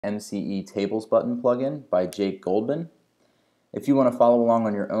MCE Tables Button plugin by Jake Goldman. If you want to follow along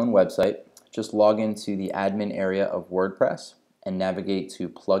on your own website, just log into the admin area of WordPress and navigate to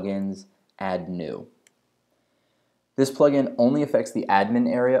Plugins, Add New. This plugin only affects the admin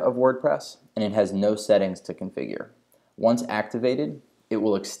area of WordPress and it has no settings to configure. Once activated, it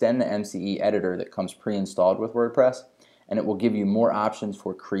will extend the MCE editor that comes pre-installed with WordPress, and it will give you more options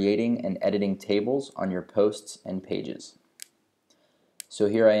for creating and editing tables on your posts and pages. So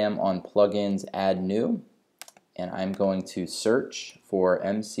here I am on Plugins, Add New, and I'm going to search for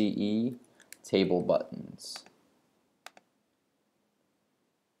MCE Table Buttons.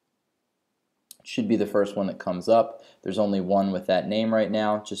 It should be the first one that comes up. There's only one with that name right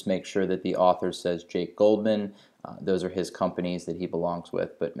now. Just make sure that the author says Jake Goldman. Those are his companies that he belongs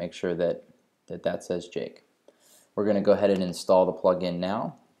with, but make sure that that says Jake. We're going to go ahead and install the plugin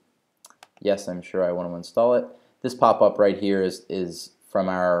now. Yes, I'm sure I want to install it. This pop-up right here is from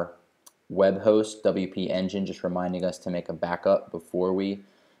our web host, WP Engine, just reminding us to make a backup before we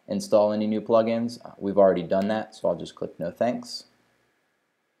install any new plugins. We've already done that, so I'll just click no thanks.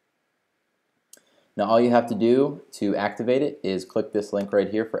 Now all you have to do to activate it is click this link right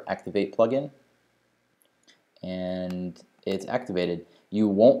here for Activate Plugin, and it's activated. You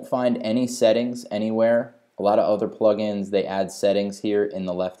won't find any settings anywhere. A lot of other plugins, they add settings here in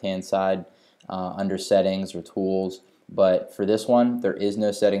the left-hand side under Settings or Tools, but for this one, there is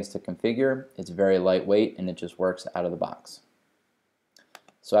no settings to configure. It's very lightweight and it just works out of the box.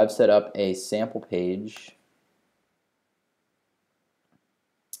 So I've set up a sample page.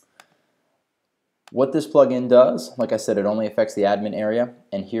 What this plugin does, like I said, it only affects the admin area,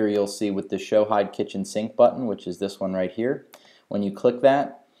 and here you'll see with the Show Hide Kitchen Sink button, which is this one right here, when you click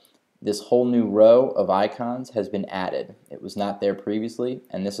that, this whole new row of icons has been added. It was not there previously,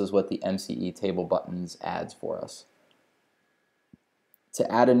 and this is what the MCE Table Buttons adds for us. To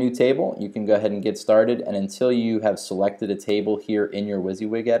add a new table, you can go ahead and get started, and until you have selected a table here in your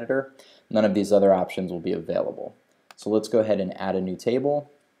WYSIWYG editor, none of these other options will be available. So let's go ahead and add a new table.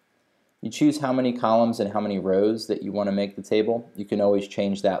 You choose how many columns and how many rows that you want to make the table. You can always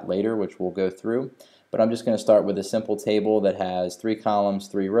change that later, which we'll go through. But I'm just going to start with a simple table that has 3 columns,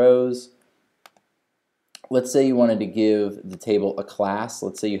 3 rows. Let's say you wanted to give the table a class.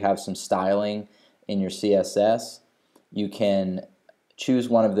 Let's say you have some styling in your CSS. You can choose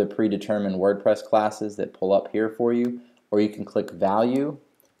one of the predetermined WordPress classes that pull up here for you, or you can click Value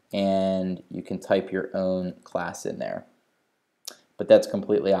and you can type your own class in there. But that's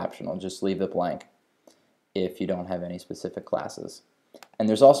completely optional. Just leave it blank if you don't have any specific classes. And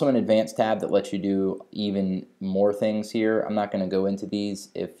there's also an advanced tab that lets you do even more things here. I'm not going to go into these.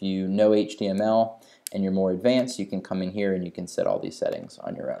 If you know HTML and you're more advanced, you can come in here and you can set all these settings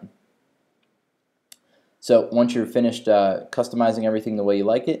on your own. So once you're finished customizing everything the way you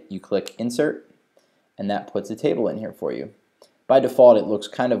like it, you click Insert, and that puts a table in here for you. By default, it looks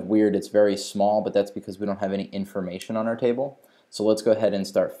kind of weird. It's very small, but that's because we don't have any information on our table. So let's go ahead and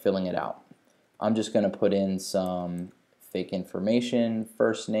start filling it out. I'm just going to put in some fake information,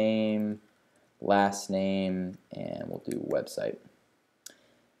 first name, last name, and we'll do website.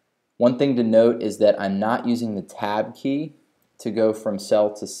 One thing to note is that I'm not using the tab key to go from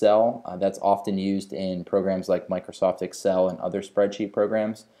cell to cell. That's often used in programs like Microsoft Excel and other spreadsheet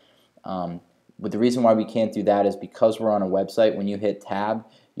programs. But the reason why we can't do that is because we're on a website. When you hit tab,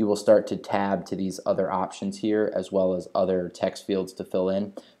 you will start to tab to these other options here as well as other text fields to fill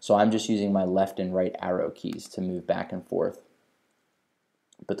in. So I'm just using my left and right arrow keys to move back and forth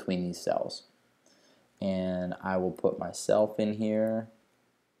between these cells. And I will put myself in here.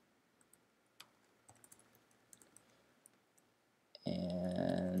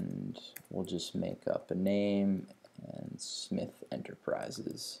 And we'll just make up a name, and Smith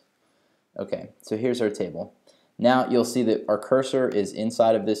Enterprises. Okay, so here's our table. Now you'll see that our cursor is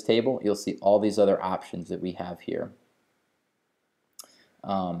inside of this table. You'll see all these other options that we have here.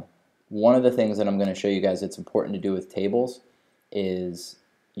 One of the things that I'm going to show you guys that's important to do with tables is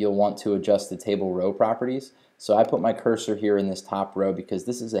you'll want to adjust the table row properties. So I put my cursor here in this top row because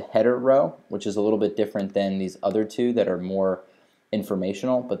this is a header row, which is a little bit different than these other two that are more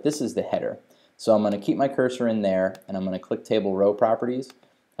informational, but this is the header. So I'm going to keep my cursor in there, and I'm going to click Table Row Properties,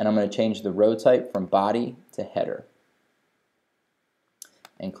 and I'm going to change the row type from body to header,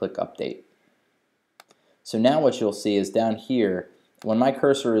 and click Update. So now what you'll see is down here, when my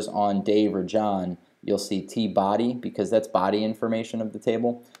cursor is on Dave or John, you'll see T body because that's body information of the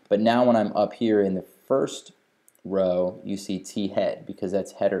table. But now when I'm up here in the first row, you see T head because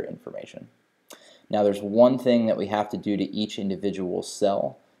that's header information. Now there's one thing that we have to do to each individual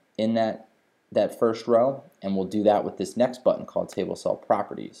cell in that that first row, and we'll do that with this next button called Table Cell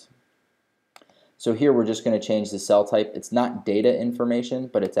Properties. So here we're just going to change the cell type. It's not data information,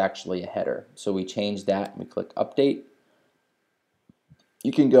 but it's actually a header. So we change that, and we click Update.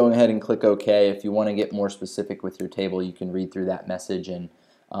 You can go ahead and click OK. If you want to get more specific with your table, you can read through that message and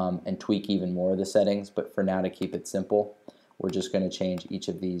tweak even more of the settings. But for now, to keep it simple, we're just going to change each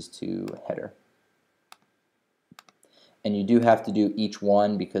of these to header. And you do have to do each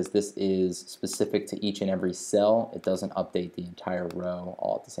one because this is specific to each and every cell. It doesn't update the entire row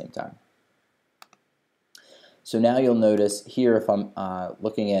all at the same time. So now you'll notice here, if I'm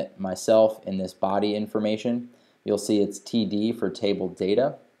looking at myself in this body information, you'll see it's TD for table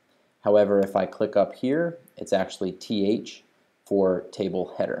data. However, if I click up here, it's actually TH for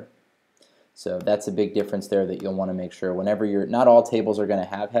table header. So that's a big difference there that you'll want to make sure whenever not all tables are going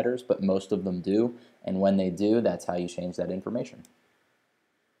to have headers, but most of them do. And when they do, that's how you change that information.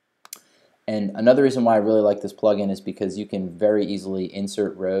 And another reason why I really like this plugin is because you can very easily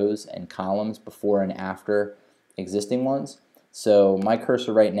insert rows and columns before and after existing ones. So my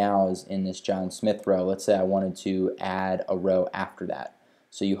cursor right now is in this John Smith row. Let's say I wanted to add a row after that.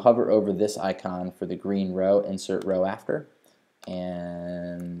 So you hover over this icon for the green row, insert row after,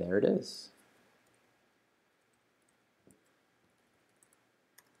 and there it is.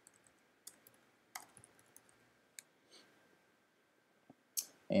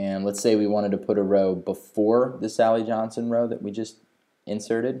 And let's say we wanted to put a row before the Sally Johnson row that we just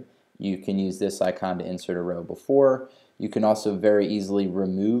inserted. You can use this icon to insert a row before. You can also very easily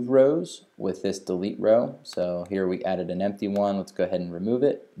remove rows with this delete row. So here we added an empty one. Let's go ahead and remove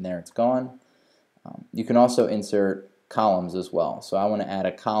it, and there it's gone. You can also insert columns as well. So I want to add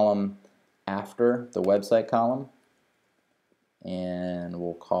a column after the website column, and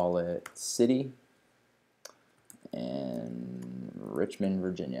we'll call it City and Richmond,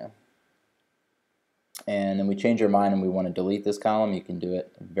 Virginia. And then we change our mind and we want to delete this column. You can do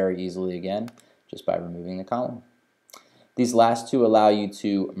it very easily again just by removing the column. These last two allow you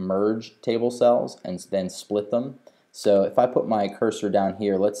to merge table cells and then split them. So if I put my cursor down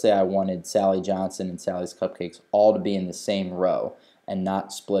here, let's say I wanted Sally Johnson and Sally's Cupcakes all to be in the same row and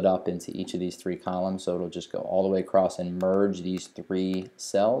not split up into each of these three columns, so it'll just go all the way across and merge these three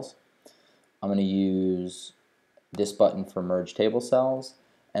cells. I'm going to use this button for merge table cells,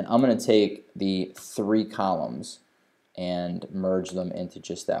 and I'm going to take the three columns and merge them into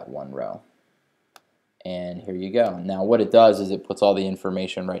just that one row. And here you go. Now what it does is it puts all the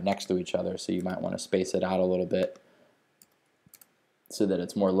information right next to each other, so you might want to space it out a little bit so that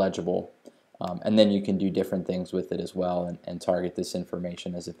it's more legible. And then you can do different things with it as well and target this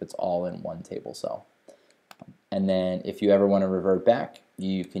information as if it's all in one table cell. And then if you ever want to revert back,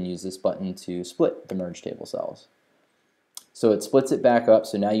 you can use this button to split the merge table cells. So it splits it back up,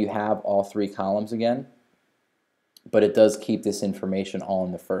 so now you have all three columns again, but it does keep this information all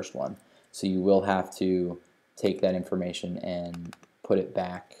in the first one. So you will have to take that information and put it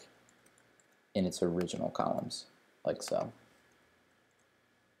back in its original columns, like so.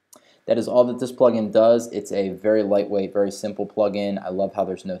 That is all that this plugin does. It's a very lightweight, very simple plugin. I love how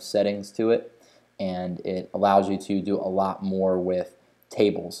there's no settings to it, and it allows you to do a lot more with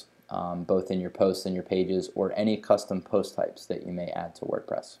tables, both in your posts and your pages, or any custom post types that you may add to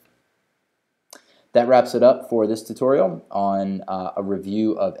WordPress. That wraps it up for this tutorial on a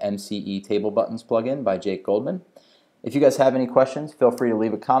review of MCE Table Buttons plugin by Jake Goldman. If you guys have any questions, feel free to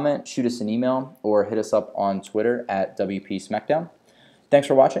leave a comment, shoot us an email, or hit us up on Twitter at WP Smackdown. Thanks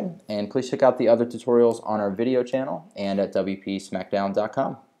for watching, and please check out the other tutorials on our video channel and at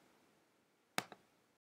WPSmackdown.com.